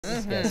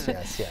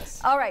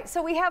yes. All right,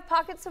 so we have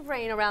pockets of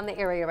rain around the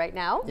area right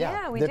now.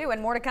 Yeah, we do,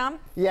 and more to come?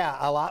 Yeah,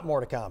 a lot more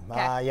to come.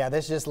 Okay. Yeah,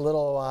 this is just a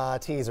little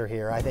teaser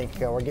here. I think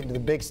we're getting to the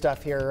big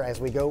stuff here as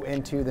we go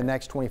into the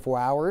next 24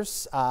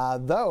 hours.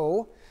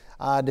 Though,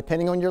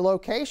 depending on your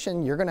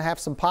location, you're going to have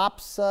some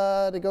pops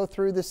to go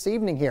through this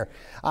evening here.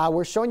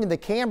 We're showing you the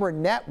camera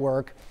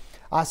network.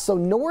 So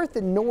north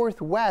and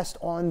northwest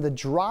on the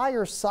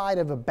drier side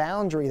of a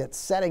boundary that's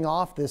setting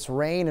off this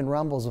rain and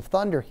rumbles of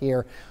thunder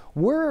here,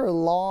 we're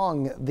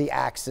along the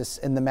axis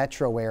in the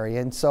metro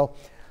area, and so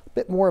a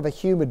bit more of a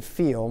humid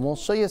feel. And we'll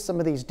show you some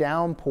of these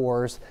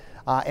downpours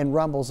and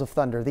rumbles of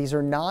thunder. These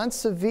are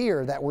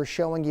non-severe that we're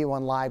showing you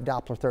on live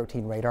Doppler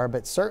 13 radar,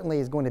 but certainly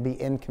is going to be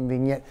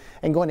inconvenient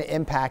and going to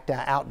impact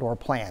outdoor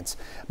plants,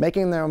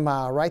 making them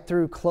right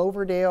through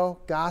Cloverdale,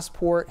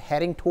 Gosport,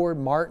 heading toward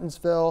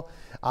Martinsville,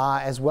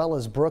 as well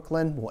as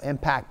Brooklyn. Will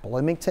impact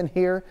Bloomington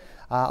here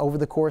over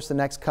the course of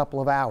the next couple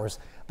of hours.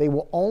 They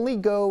will only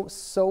go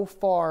so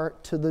far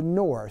to the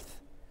north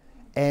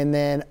and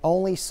then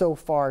only so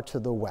far to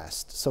the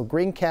west. So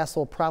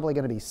Greencastle probably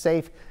going to be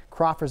safe.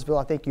 Crawfordsville,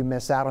 I think you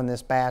miss out on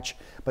this batch,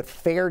 but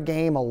fair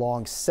game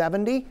along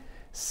 70,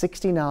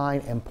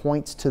 69, and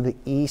points to the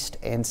east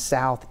and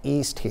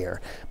southeast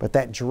here. But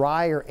that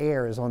drier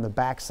air is on the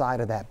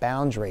backside of that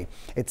boundary.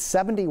 It's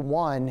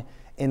 71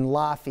 in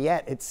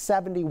Lafayette, it's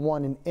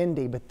 71 in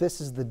Indy, but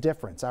this is the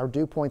difference. Our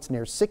dew points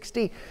near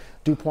 60.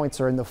 Dew points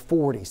are in the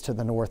 40s to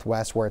the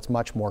northwest, where it's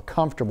much more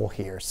comfortable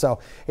here. So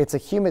it's a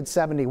humid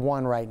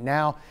 71 right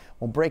now.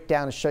 We'll break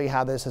down and show you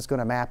how this is going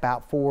to map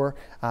out for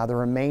the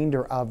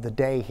remainder of the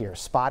day here.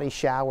 Spotty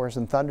showers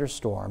and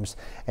thunderstorms.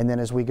 And then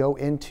as we go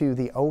into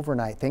the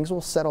overnight, things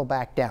will settle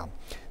back down.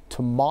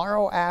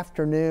 Tomorrow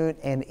afternoon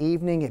and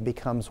evening, it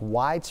becomes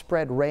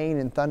widespread rain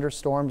and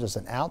thunderstorms. There's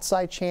an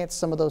outside chance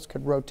some of those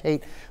could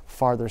rotate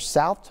farther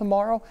south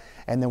tomorrow.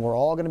 And then we're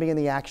all going to be in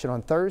the action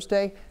on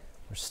Thursday.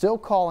 We're still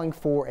calling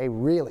for a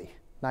really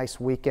nice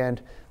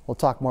weekend. We'll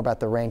talk more about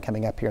the rain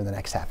coming up here in the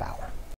next half hour.